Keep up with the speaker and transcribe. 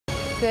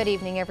Good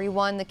evening,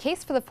 everyone. The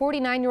case for the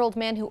 49-year-old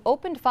man who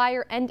opened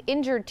fire and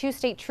injured two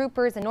state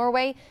troopers in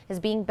Norway is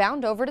being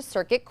bound over to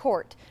circuit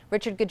court.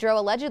 Richard Gaudreau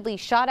allegedly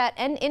shot at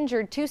and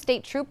injured two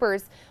state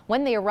troopers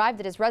when they arrived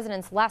at his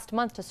residence last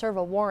month to serve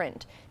a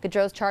warrant.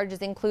 Gaudreau's charges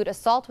include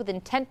assault with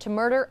intent to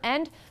murder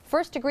and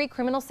first-degree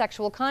criminal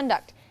sexual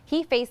conduct.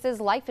 He faces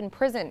life in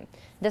prison.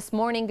 This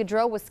morning,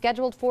 Gaudreau was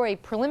scheduled for a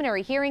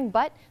preliminary hearing,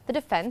 but the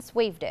defense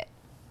waived it.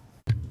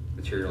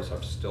 Materials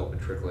have still been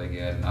trickling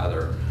in.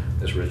 Neither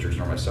Ms. Richards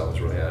nor myself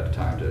has really had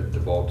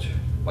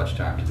much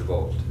time to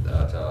devote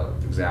to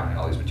examining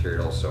all these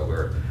materials, so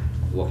we're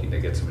looking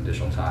to get some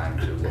additional time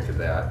to look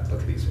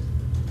at these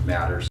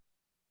matters.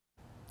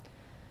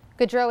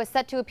 Gaudreau is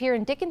set to appear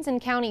in Dickinson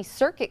County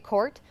Circuit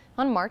Court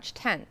on March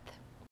 10th.